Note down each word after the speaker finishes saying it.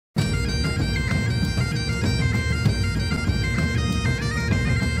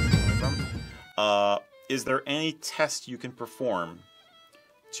Is there any test you can perform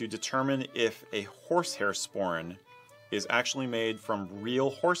to determine if a horsehair sporran is actually made from real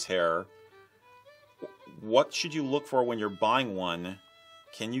horsehair? What should you look for when you're buying one?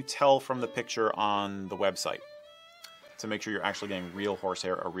 Can you tell from the picture on the website to make sure you're actually getting a real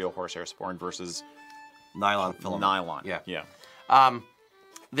horsehair sporran versus nylon filament? Nylon. Yeah.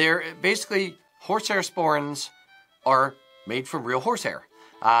 They're basically, horsehair sporrans are made from real horsehair.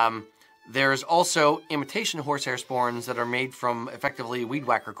 There's also imitation horsehair sporrans that are made from effectively weed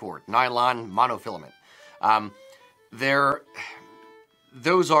whacker cord, nylon monofilament.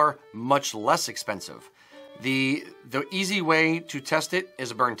 Those are much less expensive. The easy way to test it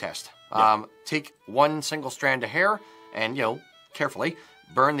is a burn test. Take one single strand of hair and, carefully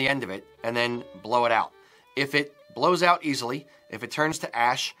burn the end of it and then blow it out. If it blows out easily, if it turns to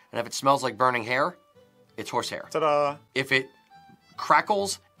ash, and if it smells like burning hair, it's horsehair. Ta-da! If it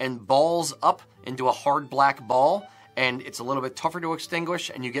crackles and balls up into a hard black ball and it's a little bit tougher to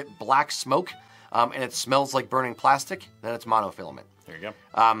extinguish and you get black smoke and it smells like burning plastic, then it's monofilament. There you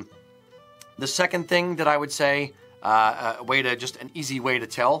go. The second thing that I would say, an easy way to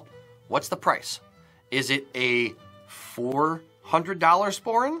tell, what's the price? Is it a $400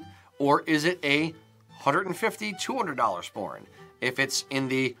 sporran or is it a $150, $200 sporran? If it's in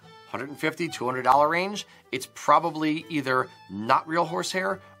the $150, $200 range, it's probably either not real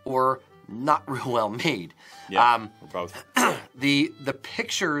horsehair or not real well made. Yeah, or both. The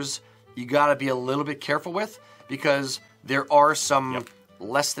pictures you got to be a little bit careful with because there are some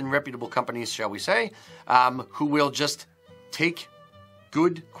less than reputable companies, shall we say, who will just take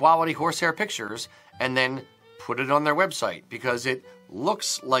good quality horsehair pictures and then put it on their website because it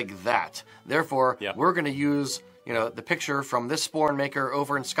looks like that. Therefore, we're going to use the picture from this sporran maker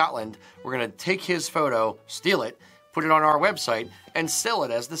over in Scotland. We're going to take his photo, steal it, put it on our website, and sell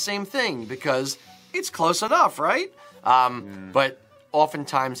it as the same thing because it's close enough, right? But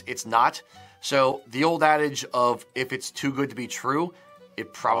oftentimes it's not. So the old adage of if it's too good to be true,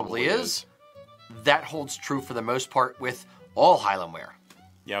 it probably is. That holds true for the most part with all Highland wear.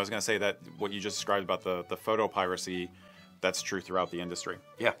 Yeah, I was going to say that what you just described about the photo piracy, that's true throughout the industry.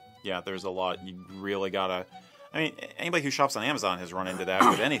 Yeah. Yeah, there's a lot. You really got to... I mean, anybody who shops on Amazon has run into that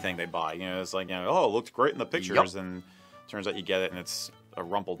with anything they buy. It's like, oh, it looked great in the pictures, and turns out you get it and it's a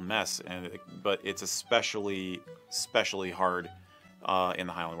rumpled mess. But it's especially hard in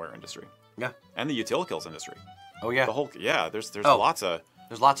the Highland wear industry. Yeah. And the utility industry. Oh, yeah. There's lots of...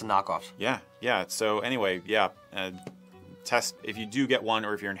 There's lots of knockoffs. Yeah. So anyway, test if you do get one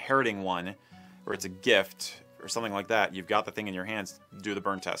or if you're inheriting one or it's a gift or something like that, you've got the thing in your hands, do the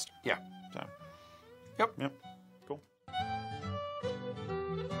burn test. Yeah. So. Yep.